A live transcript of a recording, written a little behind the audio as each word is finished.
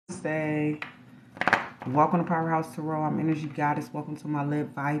Say, welcome to Powerhouse Tarot. I'm Energy Goddess. Welcome to my Live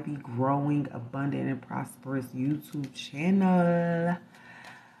Vibey, Growing, Abundant, and Prosperous YouTube channel.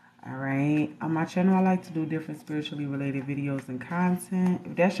 Alright, on my channel, I like to do different spiritually related videos and content.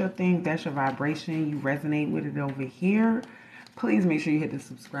 If that's your thing, that's your vibration, you resonate with it over here, please make sure you hit the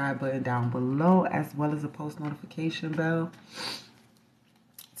subscribe button down below, as well as the post notification bell.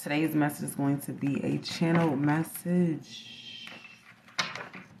 Today's message is going to be a channel message.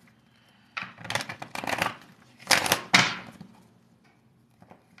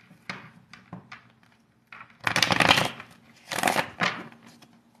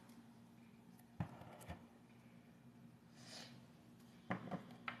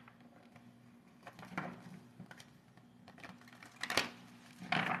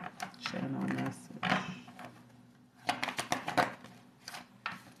 Channel message.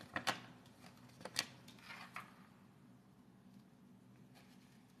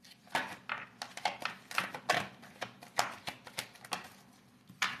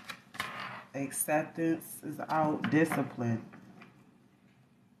 Acceptance is out. Discipline.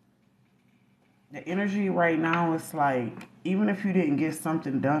 The energy right now is like, even if you didn't get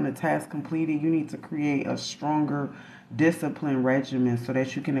something done, a task completed, you need to create a stronger discipline regimen so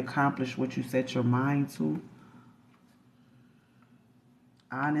that you can accomplish what you set your mind to.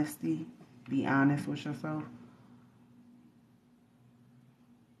 Honesty. Be honest with yourself.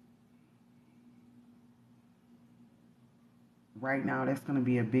 Right now, that's going to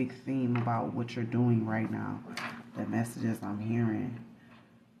be a big theme about what you're doing right now. The messages I'm hearing.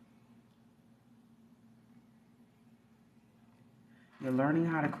 You're learning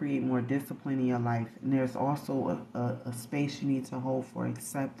how to create more discipline in your life. And there's also a space you need to hold for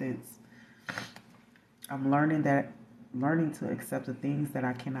acceptance. I'm learning to accept the things that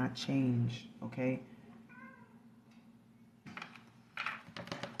I cannot change, okay?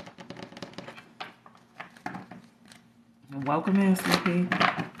 And welcome in, CP.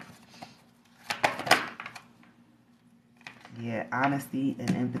 Yeah, honesty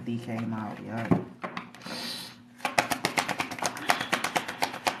and empathy came out, yeah.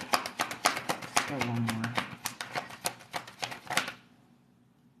 One more.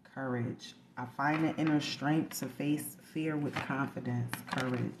 Courage. I find the inner strength to face fear with confidence.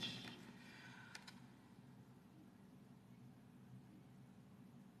 Courage.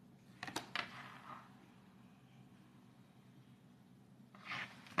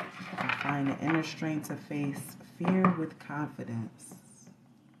 I find the inner strength to face fear with confidence.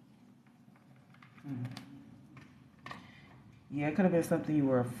 Yeah, it could have been something you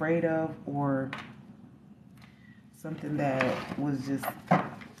were afraid of, or something that was just,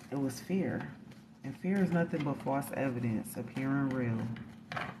 it was fear. And fear is nothing but false evidence appearing real.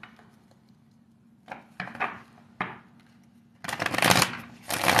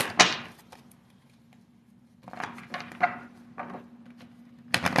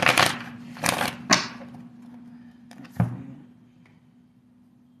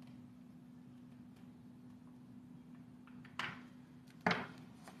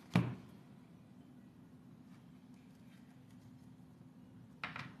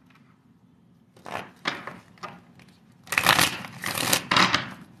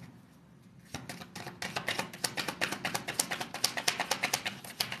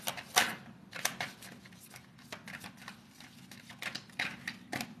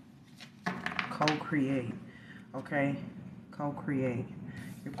 Co-create, okay? Co-create.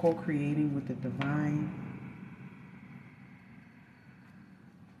 You're co-creating with the divine.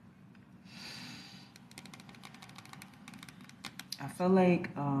 I feel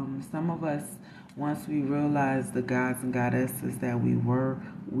like some of us, once we realize the gods and goddesses that we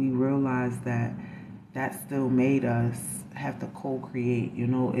realized that still made us have to co-create. You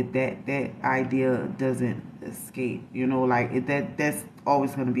know, that idea doesn't escape. You know, like that's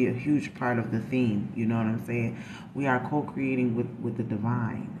always going to be a huge part of the theme. You know what I'm saying? We are co-creating with the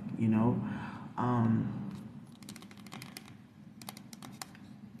divine. You know,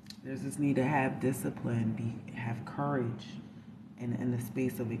 there's this need to have discipline, have courage. In the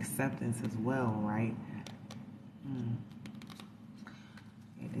space of acceptance as well, right?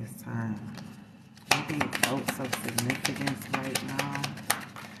 At this time, maybe notes of significance right now.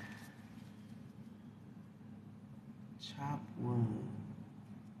 Chop wood.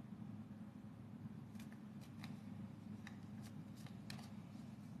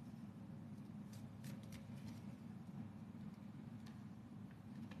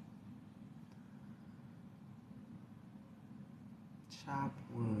 Chop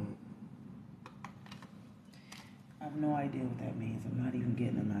wood. I have no idea what that means. I'm not even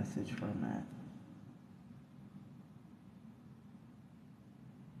getting a message from that.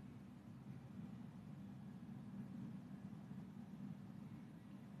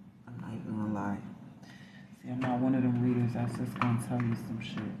 one of them readers that's just gonna tell you some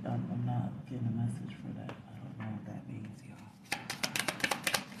shit. I'm not getting a message for that. I don't know what that means,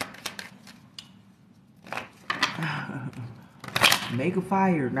 y'all. Make a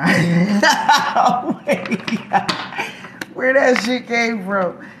fire. Wait. Where that shit came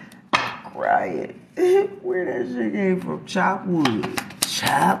from? Crying. Where that shit came from? Chop wood.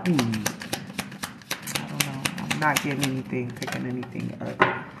 Chop wood. I don't know. I'm not getting anything, picking anything up.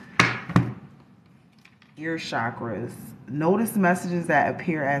 Ear chakras. Notice messages that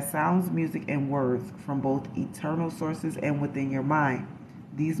appear as sounds, music, and words from both eternal sources and within your mind.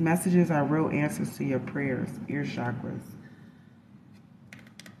 These messages are real answers to your prayers. Ear chakras.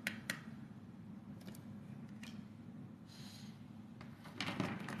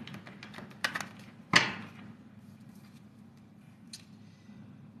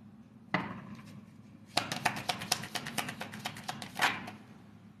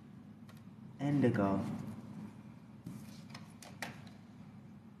 Indigo.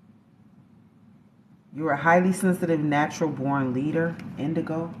 You're a highly sensitive, natural-born leader.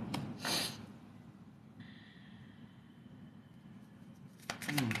 Indigo.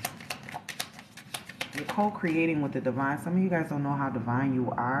 You're co-creating with the divine. Some of you guys don't know how divine you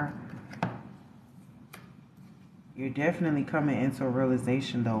are. You're definitely coming into a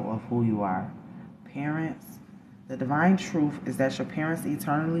realization, though, of who you are. Parents. The divine truth is that your parents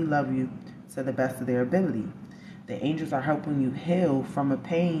eternally love you to the best of their ability. The angels are helping you heal from a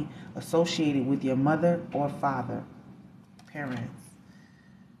pain associated with your mother or father. Parents.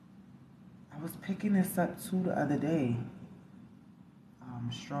 I was picking this up too the other day.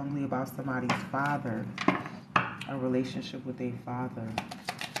 Strongly about somebody's father. A relationship with their father.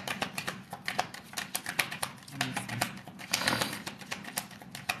 Let me see.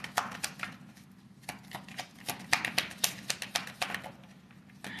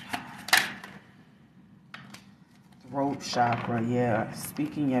 Throat chakra, yeah.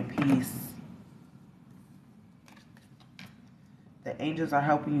 Speaking your piece. The angels are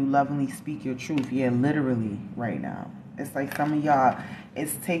helping you lovingly speak your truth. Yeah, literally right now. It's like some of y'all,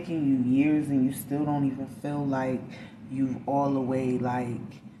 it's taking you years and you still don't even feel like you've all the way like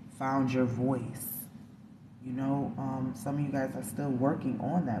found your voice. You know, some of you guys are still working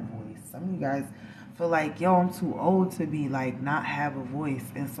on that voice. Some of you guys feel like, yo, I'm too old to be like not have a voice.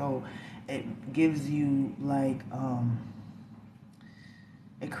 And so it gives you like,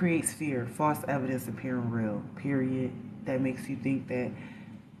 it creates fear, false evidence appearing real, period. That makes you think that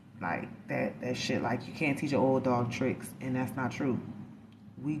like that shit, like you can't teach an old dog tricks, and that's not true.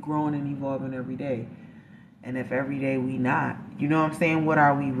 We growing and evolving every day. And if every day we not, you know what I'm saying, what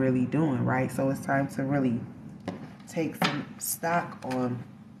are we really doing, right? So it's time to really take some stock on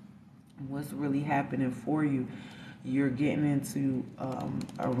what's really happening for you. You're getting into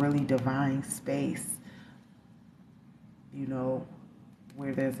a really divine space, you know,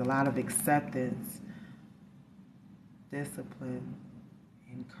 where there's a lot of acceptance, discipline,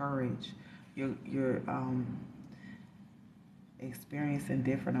 and courage. You're experiencing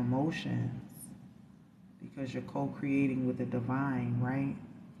different emotions because you're co-creating with the divine, right?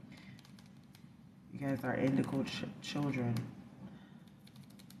 You guys are indigo children.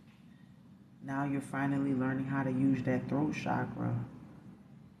 Now you're finally learning how to use that throat chakra.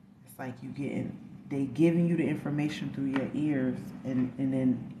 It's like they giving you the information through your ears and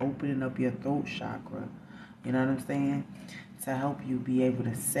then opening up your throat chakra. You know what I'm saying? To help you be able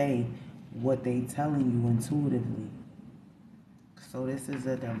to say what they telling you intuitively. So this is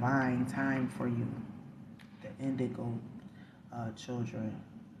a divine time for you, the indigo children.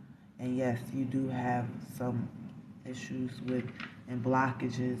 And yes, you do have some issues with and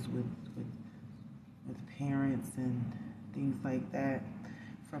blockages with parents and things like that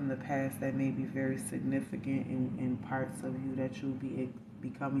from the past that may be very significant in parts of you that you'll be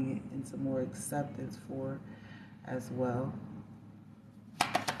becoming into more acceptance for as well.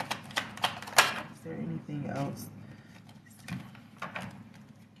 Is there anything else?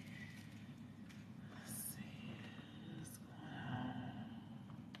 Let's see. What's going on?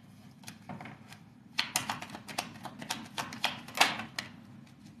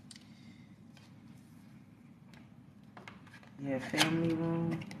 Yeah, family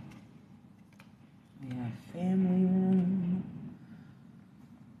room. Yeah, family room.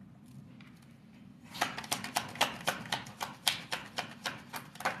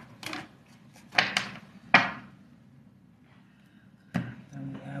 Then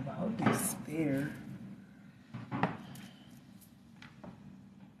we have our despair.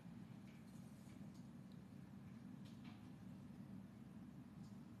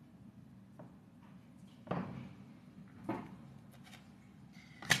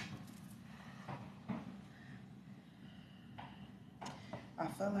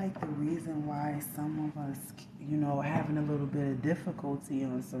 feel like the reason why some of us, you know, having a little bit of difficulty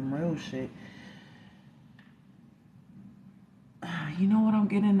on some real shit. You know what I'm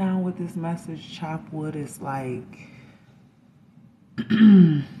getting now with this message, Chopwood, is like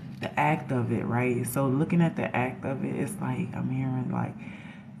the act of it, right? So looking at the act of it, it's like I'm hearing like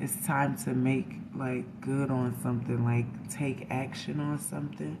it's time to make like good on something, like take action on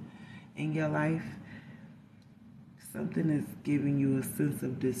something in your life. Something is giving you a sense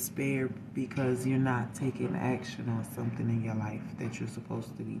of despair because you're not taking action on something in your life that you're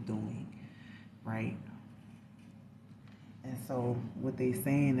supposed to be doing, right? And so what they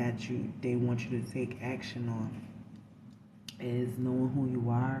saying that they want you to take action on is knowing who you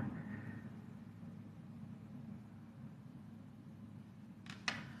are.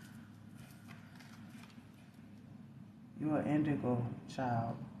 You're an indigo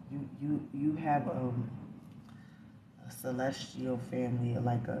child. You have a celestial family,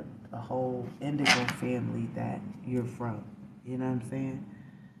 like a whole indigo family that you're from. You know what I'm saying?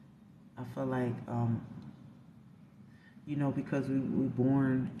 I feel like you know, because we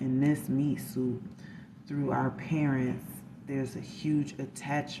born in this meat suit through our parents, there's a huge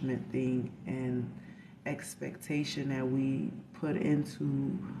attachment thing and expectation that we put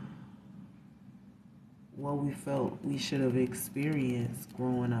into what we felt we should have experienced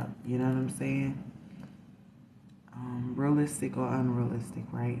growing up. You know what I'm saying? Realistic or unrealistic,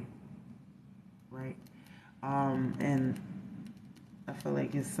 right? Right. And I feel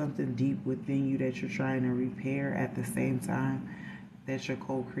like it's something deep within you that you're trying to repair at the same time that you're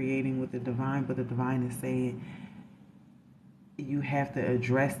co-creating with the divine, but the divine is saying you have to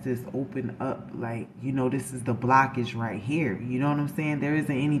address this, open up, like, you know, this is the blockage right here. You know what I'm saying? There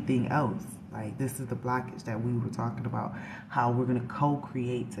isn't anything else. Like, this is the blockage that we were talking about, how we're going to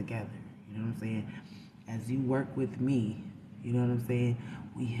co-create together. You know what I'm saying? As you work with me, you know what I'm saying?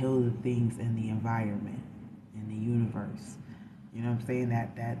 We heal the things in the environment, in the universe. You know what I'm saying?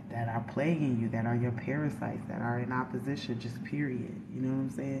 That are plaguing you, that are your parasites, that are in opposition, just period. You know what I'm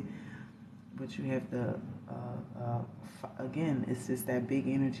saying? But you have to, again, it's just that big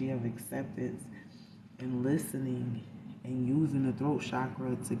energy of acceptance and listening and using the throat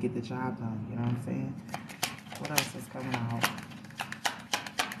chakra to get the job done. You know what I'm saying? What else is coming out?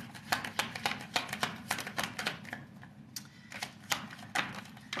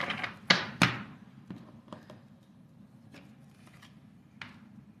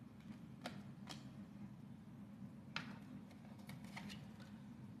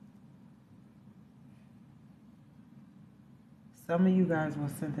 Some of you guys were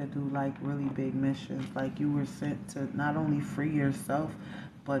sent to do like really big missions. Like you were sent to not only free yourself,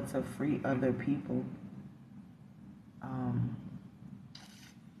 but to free other people. Um,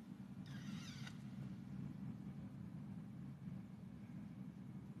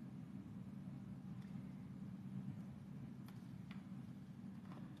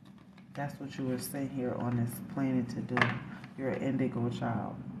 that's what you were sent here on this planet to do. You're an indigo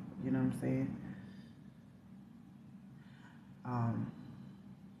child. You know what I'm saying?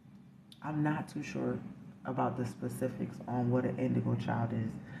 I'm not too sure about the specifics on what an indigo child is,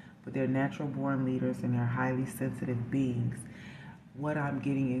 but they're natural born leaders and they're highly sensitive beings. What I'm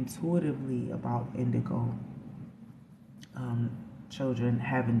getting intuitively about indigo children,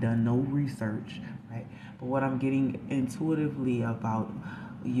 haven't done no research, right? But what I'm getting intuitively about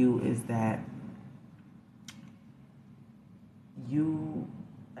you is that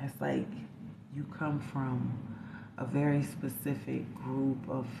it's like you come from a very specific group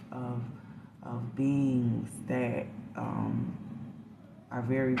of beings that are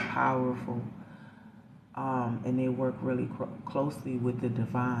very powerful, and they work really closely with the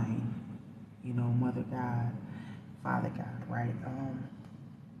divine, you know, Mother God, Father God, right?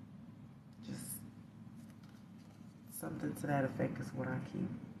 Just something to that effect is what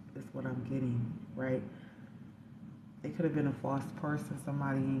I'm getting, right? It could have been a false person,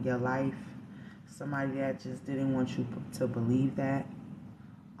 somebody in your life, somebody that just didn't want you to believe that.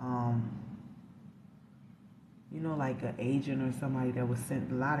 You know, like an agent or somebody that was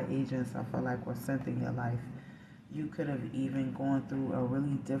sent. A lot of agents, I feel like, were sent in your life. You could have even gone through a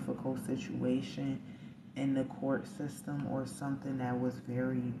really difficult situation in the court system or something that was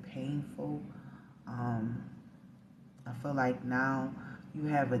very painful. I feel like now you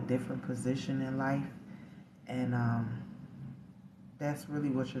have a different position in life, and that's really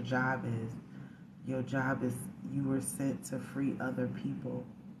what your job is. Your job is, you were sent to free other people.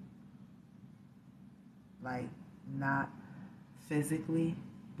 Like, not physically,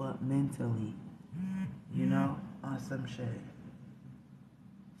 but mentally. You know, on some shit.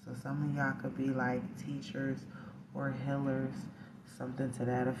 So some of y'all could be like teachers or healers, something to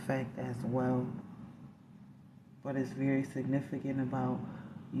that effect as well. But it's very significant about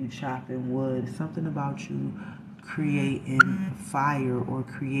you chopping wood, something about you creating fire or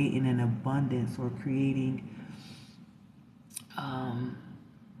creating an abundance or creating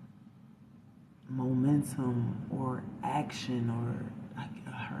momentum or action, or I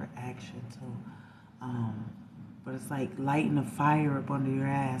heard action too. But it's like lighting a fire up under your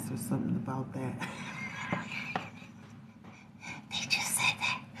ass or something about that. They just said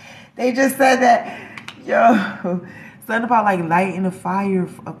that. They just said that. Yo. Something about like lighting a fire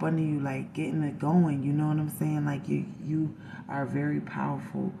up under you, like getting it going. You know what I'm saying? Like you are a very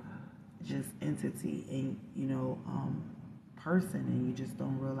powerful just entity and, you know, person, and you just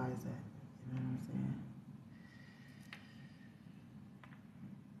don't realize that. You know what I'm saying?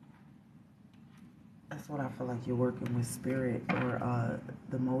 That's what I feel like you're working with spirit or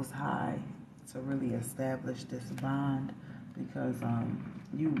the Most High to really establish this bond, because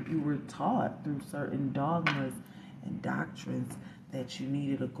you were taught through certain dogmas and doctrines that you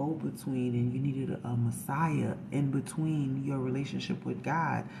needed a go-between and you needed a Messiah in between your relationship with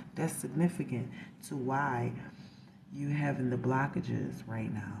God. That's significant to why you having the blockages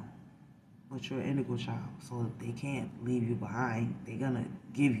right now with your indigo child. So they can't leave you behind. They're gonna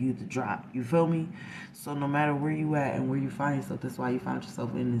give you the drop. You feel me? So no matter where you at and where you find yourself, that's why you found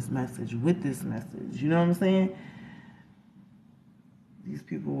yourself in this message with this message. You know what I'm saying? These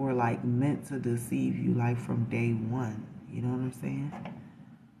people were like meant to deceive you like from day one. You know what I'm saying?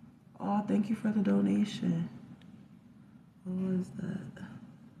 Oh, thank you for the donation. What was that?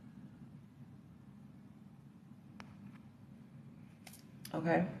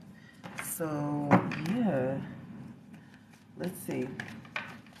 Okay. So, yeah. Let's see.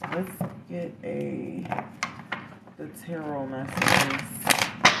 Let's get the tarot messages.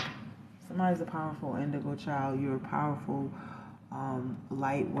 Somebody's a powerful indigo child. You're a powerful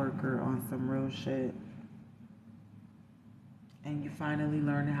light worker on some real shit. And you finally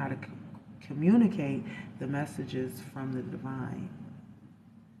learning how to communicate the messages from the divine.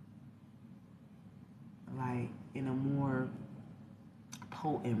 Like, in a more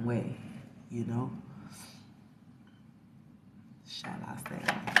potent way, you know? Shall I say?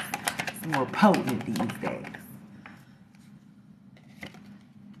 It's more potent these days.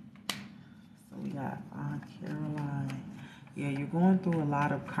 So we got Aunt Caroline. Yeah, you're going through a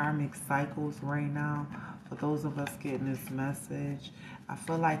lot of karmic cycles right now. For those of us getting this message, I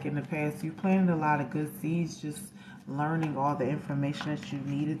feel like in the past you planted a lot of good seeds, just learning all the information that you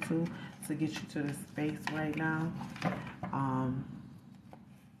needed to get you to this space right now.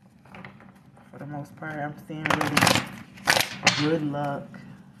 For the most part, I'm seeing really good luck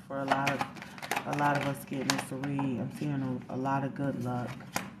for a lot of us getting this read. I'm seeing a lot of good luck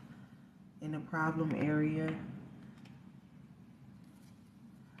in the problem area.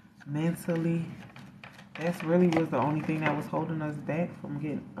 Mentally, that's really was the only thing that was holding us back from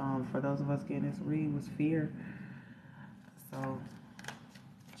getting, for those of us getting this read, was fear. So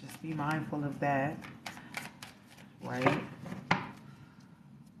just be mindful of that, right?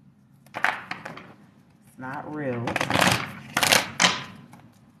 It's not real.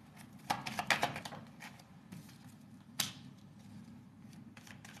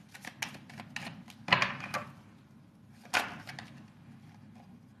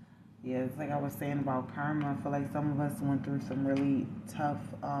 Yeah, it's like I was saying about karma. I feel like some of us went through some really tough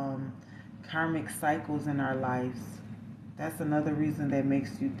karmic cycles in our lives. That's another reason that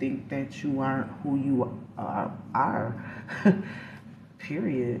makes you think that you aren't who you are.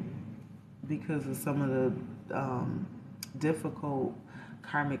 Period. Because of some of the difficult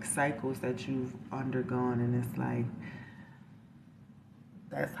karmic cycles that you've undergone, and it's like,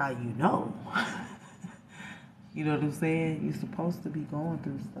 that's how you know. You know what I'm saying? You're supposed to be going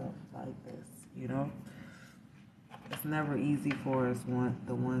through stuff like this, you know? It's never easy for us,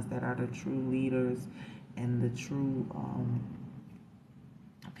 the ones that are the true leaders and the true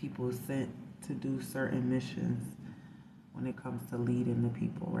people sent to do certain missions when it comes to leading the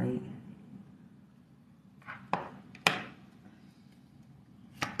people, right?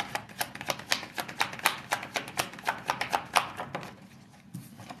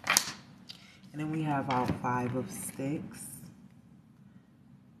 And then we have our 5 of Sticks.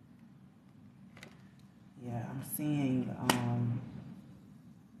 Yeah, I'm seeing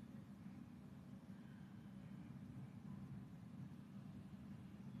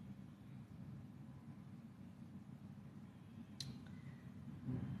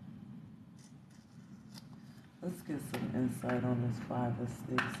let's get some insight on this 5 of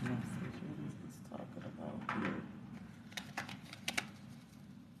Sticks message. What is this talking about here?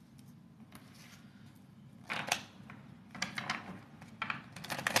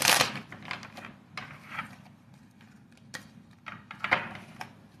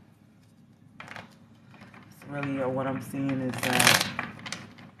 really, what I'm seeing is that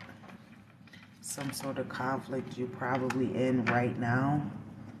some sort of conflict you're probably in right now.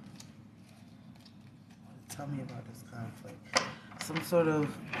 Tell me about this conflict. Some sort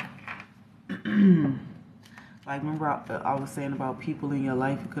of, like, remember I was saying about people in your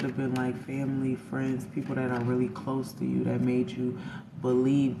life. It could have been like family, friends, people that are really close to you that made you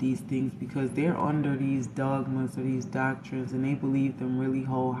believe these things because they're under these dogmas or these doctrines and they believe them really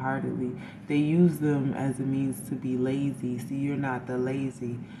wholeheartedly. They use them as a means to be lazy. See, you're not the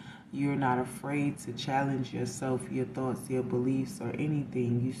lazy. You're not afraid to challenge yourself, your thoughts, your beliefs, or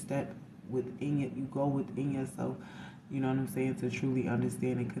anything. You step within it. You go within yourself. You know what I'm saying? To truly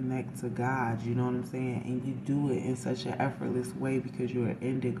understand and connect to God. You know what I'm saying? And you do it in such an effortless way because you're an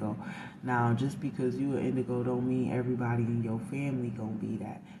indigo. Now, just because you're an indigo don't mean everybody in your family gonna be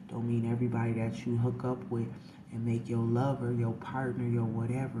that. Don't mean everybody that you hook up with and make your lover, your partner, your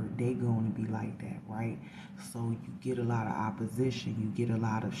whatever, they gonna be like that, right? So you get a lot of opposition. You get a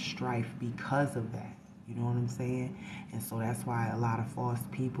lot of strife because of that. You know what I'm saying? And so that's why a lot of false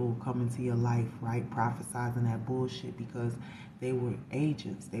people come into your life, right? Prophesizing that bullshit because they were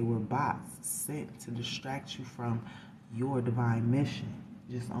agents. They were bots sent to distract you from your divine mission.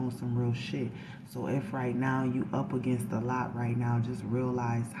 Just on some real shit. So if right now you up against a lot right now, just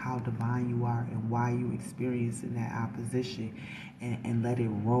realize how divine you are and why you experiencing that opposition and let it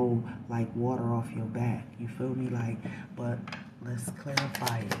roll like water off your back. You feel me? Like, but let's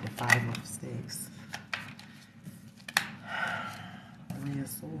clarify it. The 5 of Sticks. 3 of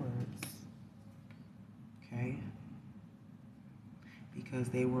Swords. Okay? Because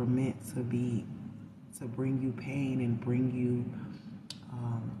they were meant to bring you pain and bring you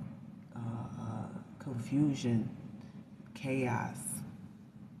confusion, chaos,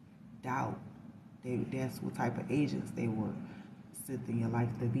 doubt. That's what type of agents they were sent in your life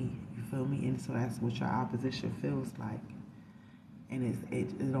to be. You feel me? And so that's what your opposition feels like. And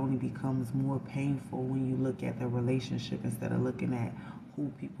it only becomes more painful when you look at the relationship instead of looking at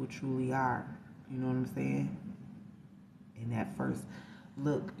who people truly are. You know what I'm saying? And that first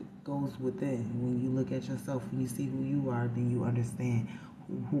look goes within. When you look at yourself, when you see who you are, then you understand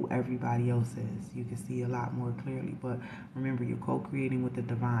who everybody else is. You can see a lot more clearly. But remember, you're co-creating with the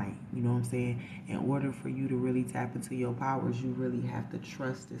divine. You know what I'm saying? In order for you to really tap into your powers, you really have to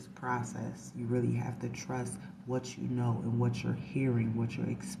trust this process. You really have to trust what you know and what you're hearing, what you're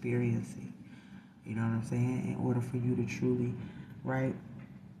experiencing. You know what I'm saying? In order for you to truly, right,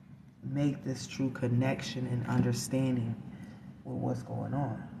 make this true connection and understanding with what's going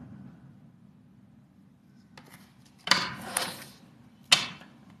on.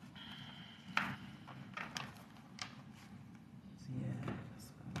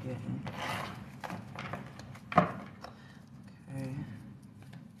 Okay.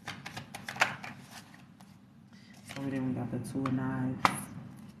 So then we got the 2 of Knives.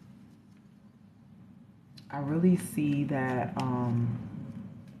 I really see that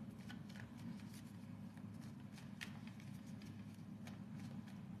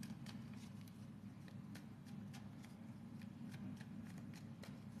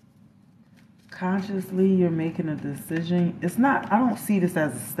consciously you're making a decision. It's not, I don't see this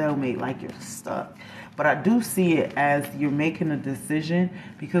as a stalemate like you're stuck, but I do see it as you're making a decision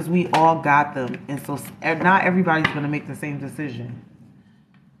because we all got them, and so not everybody's going to make the same decision.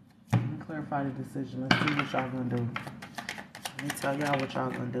 Let me clarify the decision. Let's see what y'all going to do. Let me tell y'all what y'all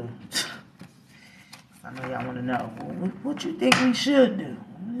going to do. I know y'all want to know. What you think we should do?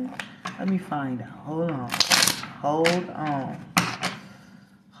 Let me find out. Hold on. Hold on.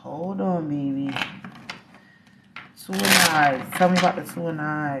 Hold on, baby. 2 of Knives. Tell me about the 2 of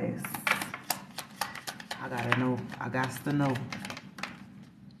Knives. I gotta know. I got to know.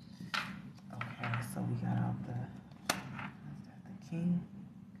 Okay, so we got out the King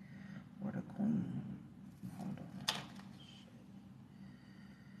or the Queen. Hold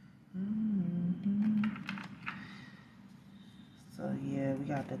on. So yeah, we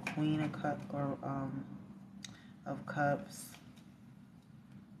got the Queen of Cups or of Cups.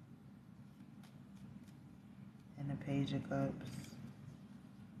 And the Page of Cups.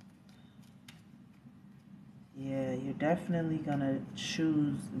 Yeah, you're definitely gonna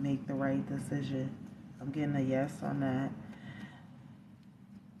make the right decision. I'm getting a yes on that.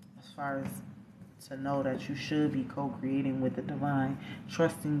 As far as to know that you should be co-creating with the divine,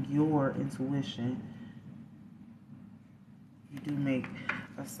 trusting your intuition. You do make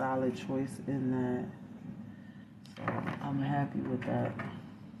a solid choice in that. So I'm happy with that.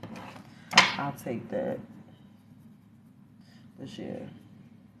 I'll take that. But yeah,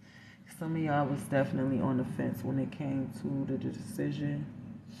 some of y'all was definitely on the fence when it came to the decision.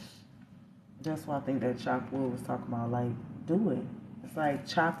 That's why I think that chop wood was talking about, like, do it. It's like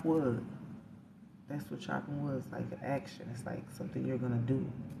chop wood. That's what chopping was, like an action. It's like something you're gonna do,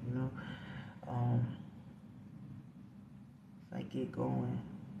 you know. Um, like get going,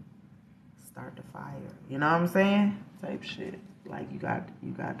 start the fire. You know what I'm saying? Type shit. Like you got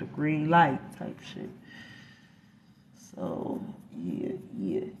the green light type shit. So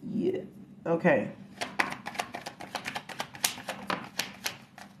yeah. Okay.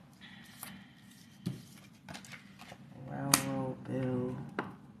 Railroad bill.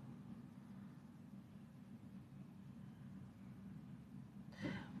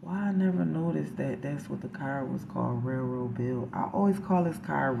 Why I never noticed that that's what the car was called, railroad bill. I always call this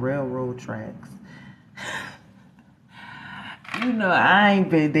car railroad tracks. You know, I ain't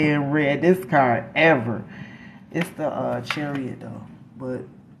been there and read this car ever. It's the Chariot though, but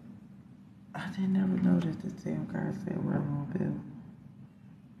I didn't never notice the damn car said railroad bill.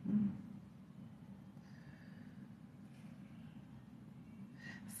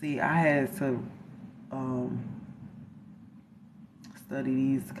 See, I had to study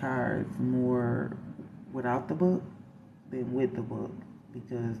these cars more without the book than with the book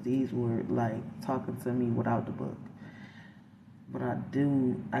because these were like talking to me without the book. But I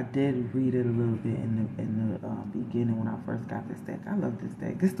did read it a little bit in the beginning when I first got this deck. I love this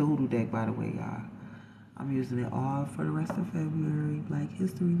deck. This is the Hoodoo deck, by the way, y'all. I'm using it all for the rest of February, Black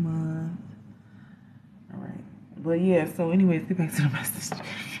History Month. All right, but yeah. So, anyways, get back to the message.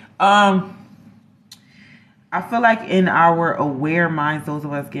 I feel like in our aware minds, those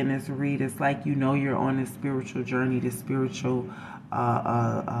of us getting this read, it's like you're on this spiritual journey, this spiritual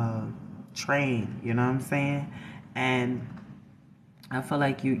train. You know what I'm saying? And I feel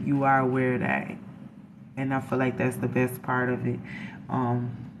like you are aware of that, and I feel like that's the best part of it.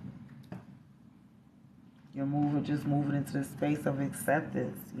 You're just moving into the space of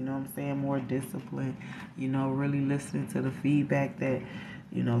acceptance. You know what I'm saying? More discipline. Really listening to the feedback that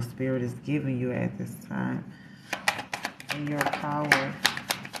Spirit is giving you at this time. In your power,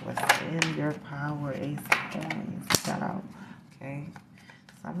 what's in your power? Ace of Coins. Shout out. Okay,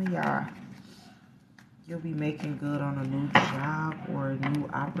 some of y'all. You'll be making good on a new job or a new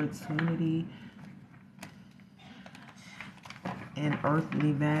opportunity in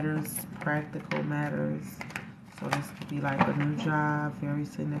earthly matters, practical matters. So this could be like a new job, very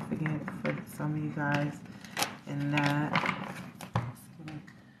significant for some of you guys in that.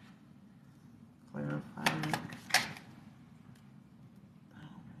 Clarifier.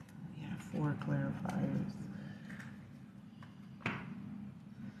 We have 4 clarifiers.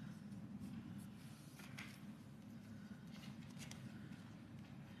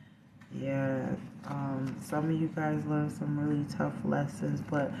 Yeah, some of you guys learned some really tough lessons,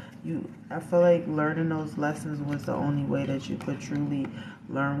 but I feel like learning those lessons was the only way that you could truly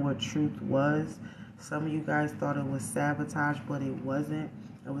learn what truth was. Some of you guys thought it was sabotage, but it wasn't.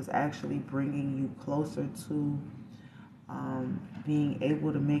 It was actually bringing you closer to being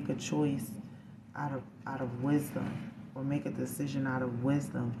able to make a choice out of wisdom, or make a decision out of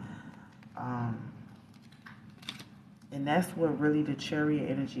wisdom. And that's what really the Chariot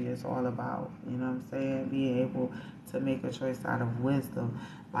energy is all about. You know what I'm saying? Being able to make a choice out of wisdom,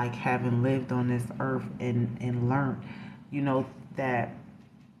 like having lived on this earth and learned, that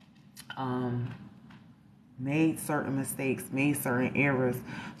made certain mistakes, made certain errors,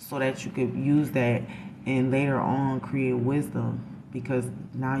 so that you could use that and later on create wisdom, because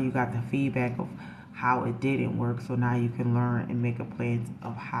now you got the feedback of how it didn't work. So now you can learn and make a plan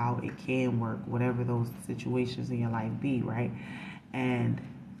of how it can work, whatever those situations in your life be, right? And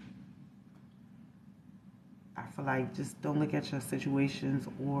I feel like just don't look at your situations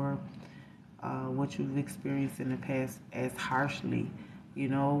or what you've experienced in the past as harshly.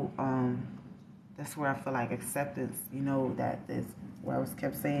 That's where I feel like acceptance, that is where I was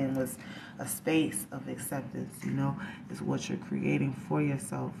kept saying was a space of acceptance, is what you're creating for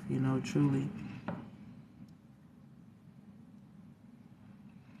yourself, truly.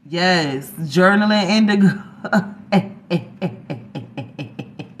 Yes, journaling indigo.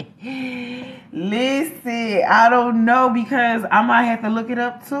 Listen, I don't know, because I might have to look it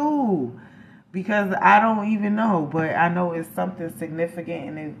up too, because I don't even know, but I know it's something significant,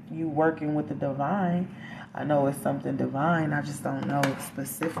 and if you working with the divine, I know it's something divine. I just don't know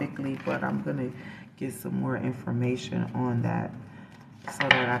specifically, but I'm gonna get some more information on that so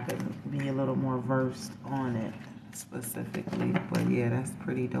that I can be a little more versed on it specifically. But yeah, that's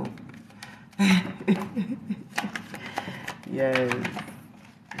pretty dope. Yes,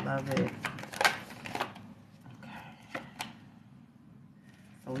 love it. Okay,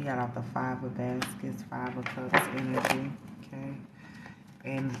 so we got out the 5 of baskets, 5 of cups energy. Okay,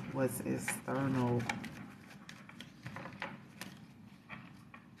 and what's external.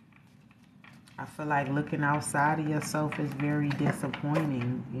 I feel like looking outside of yourself is very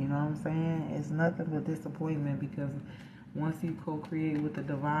disappointing. You know what I'm saying? It's nothing but disappointment, because once you co-create with the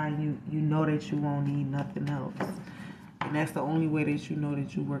divine, you know that you won't need nothing else. And that's the only way that you know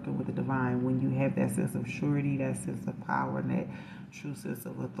that you're working with the divine, when you have that sense of surety, that sense of power, and that true sense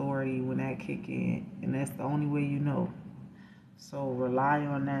of authority when that kick in. And that's the only way you know. So rely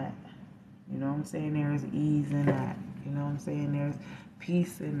on that. You know what I'm saying? There's ease in that. You know what I'm saying? There's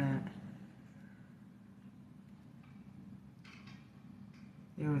peace in that.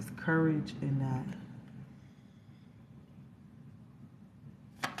 There is courage in that.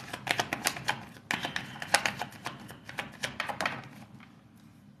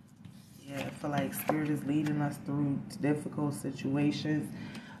 Yeah, I feel like Spirit is leading us through difficult situations,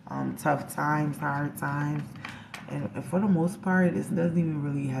 tough times, hard times. And for the most part, it doesn't even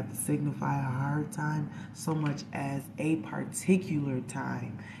really have to signify a hard time so much as a particular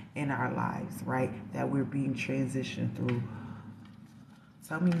time in our lives, right? That we're being transitioned through.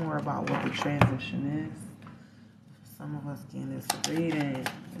 Tell me more about what the transition is. Some of us getting this reading.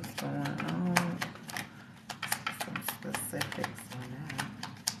 What's going on? Some specifics on that.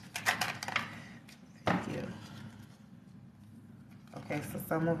 Thank you. Okay, so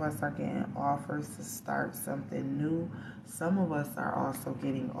some of us are getting offers to start something new. Some of us are also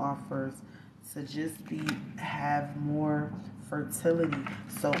getting offers to just have more fertility.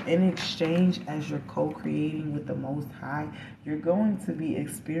 So in exchange, as you're co-creating with the Most High, you're going to be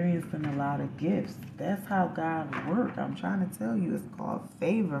experiencing a lot of gifts. That's how God works. I'm trying to tell you, it's called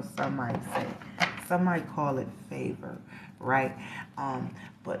favor, some might say. Some might call it favor, right?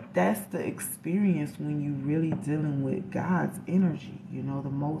 But that's the experience when you really dealing with God's energy, you know, the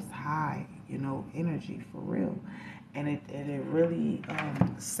Most High, you know, energy for real. And it really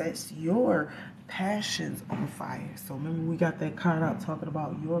sets your passions on fire. So remember, we got that card out talking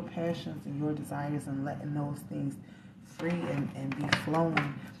about your passions and your desires and letting those things free and be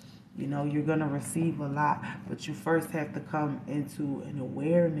flowing. You know, you're going to receive a lot, but you first have to come into an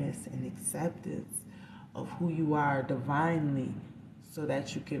awareness and acceptance of who you are divinely, so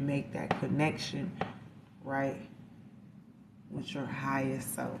that you can make that connection, right, with your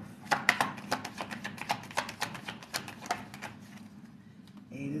highest self.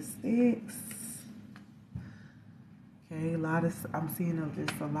 Eight of Sticks. Okay, I'm seeing of this,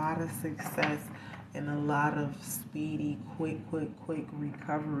 a lot of success and a lot of speedy, quick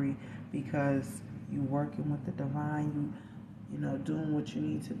recovery, because you working with the divine, you know, doing what you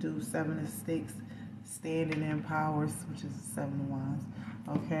need to do. Seven of Sticks, standing in power, which is the Seven of Wands.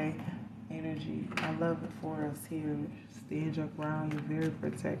 Okay, energy. I love it for us here. Stand your ground. You're very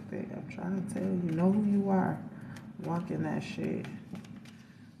protected. I'm trying to tell you, know who you are. Walking that shit.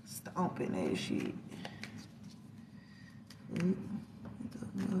 Stomping that shit.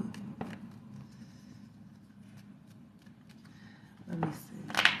 Let me see.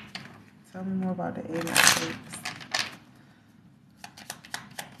 Tell me more about the Eight of Sticks.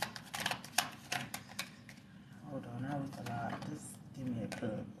 Hold on, that was a lot. Just give me a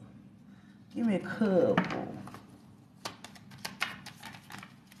couple. Give me a couple.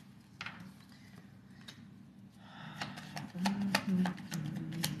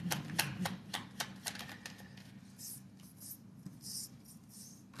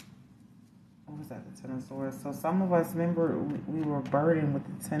 What was that? The Ten of Swords. So some of us, remember, we were burdened with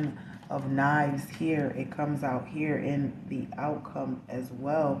the Ten of Knives here. It comes out here in the outcome as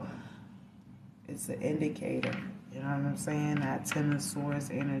well. It's an indicator. You know what I'm saying? That Ten of Swords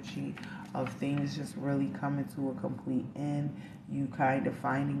energy of things just really coming to a complete end. You kind of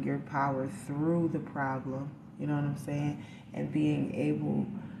finding your power through the problem. You know what I'm saying? And being able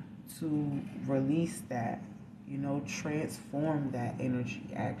to release that. You know, transform that energy,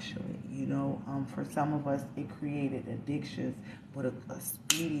 actually. You know, for some of us, it created addictions, but a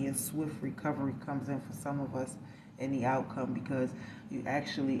speedy and swift recovery comes in for some of us in the outcome, because you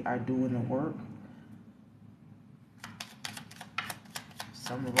actually are doing the work.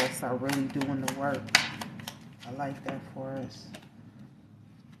 Some of us are really doing the work. I like that for us.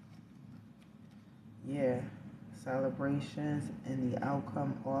 Yeah, celebrations and the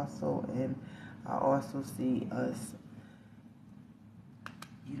outcome also. And I also see us,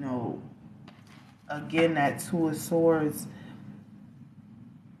 you know, again, that Two of Swords.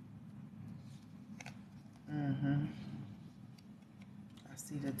 I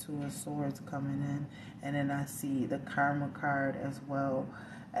see the Two of Swords coming in. And then I see the Karma card as well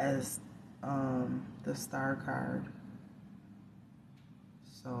as the Star card.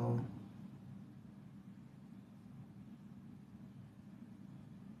 So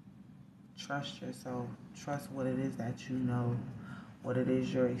Trust yourself. Trust what it is that you know, what it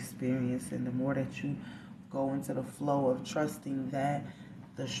is you're experiencing. The more that you go into the flow of trusting that,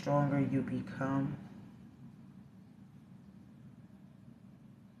 the stronger you become.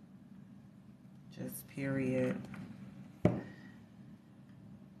 Just period.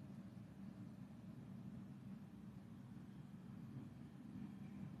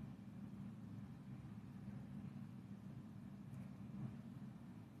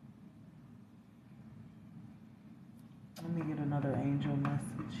 Let me get another angel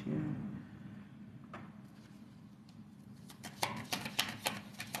message here.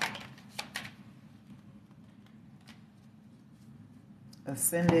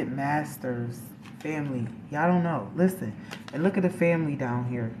 Ascended Masters family. Y'all don't know. Listen. And look at the family down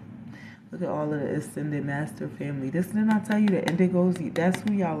here. Look at all of the Ascended Master family. Didn't I tell you the Indigos? That's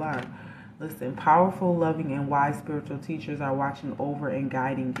who y'all are. Listen. Powerful, loving, and wise spiritual teachers are watching over and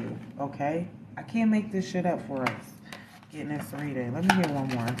guiding you. Okay? I can't make this shit up for us. Getting this reading. Let me hear one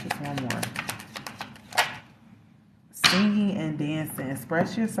more. Just one more. Singing and dancing.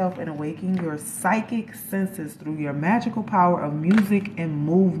 Express yourself and awaken your psychic senses through your magical power of music and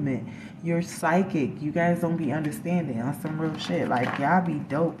movement. You're psychic. You guys don't be understanding on some real shit. Like, y'all be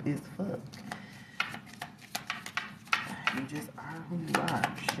dope as fuck. You just are who you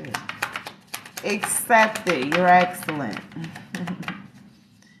are. Shit. Accept it. You're excellent.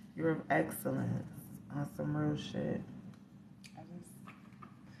 You're excellent on some real shit.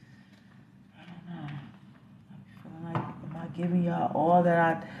 Am I giving y'all all that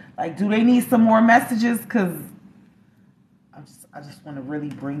I like? Do they need some more messages? Cause I just want to really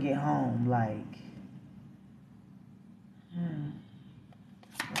bring it home. Like,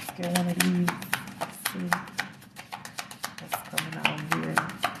 let's get one of these. Let's see what's coming out here.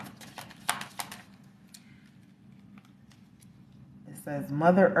 It says,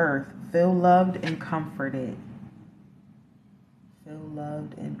 Mother Earth, feel loved and comforted. Feel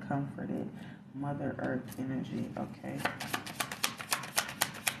loved and comforted. Mother Earth energy, okay.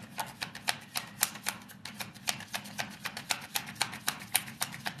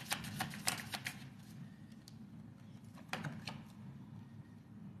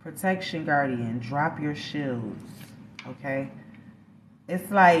 Protection Guardian, drop your shields, okay. It's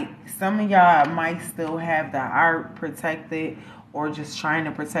like some of y'all might still have the art protected or just trying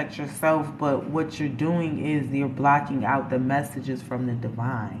to protect yourself, but what you're doing is you're blocking out the messages from the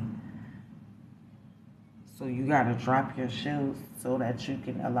divine. So you got to drop your shields so that you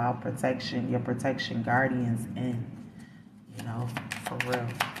can allow protection, your protection guardians in, you know, for real.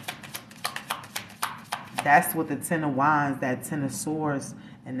 That's what the Ten of Wands, that Ten of Swords,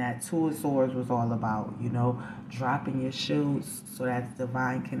 and that Two of Swords was all about, you know, dropping your shields so that the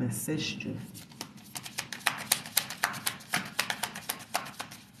divine can assist you.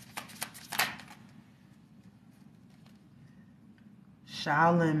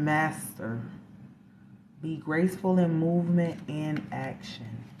 Shaolin Master. Be graceful in movement and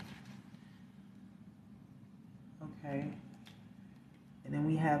action. Okay. And then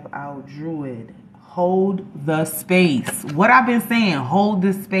we have our Druid. Hold the space. What I've been saying, hold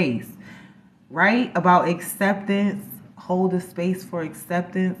the space. Right? About acceptance. Hold the space for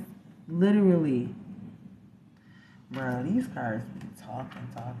acceptance. Literally. Bro, these cards be talking.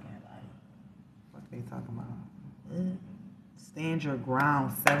 Like, what they talking about? Stand your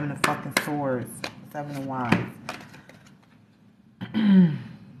ground. 7 of fucking swords. 7 of Wands.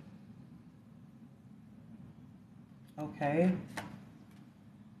 Okay.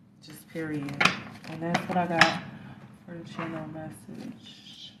 Just period. And that's what I got for the channel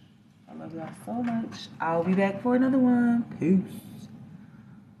message. I love y'all so much. I'll be back for another one. Peace.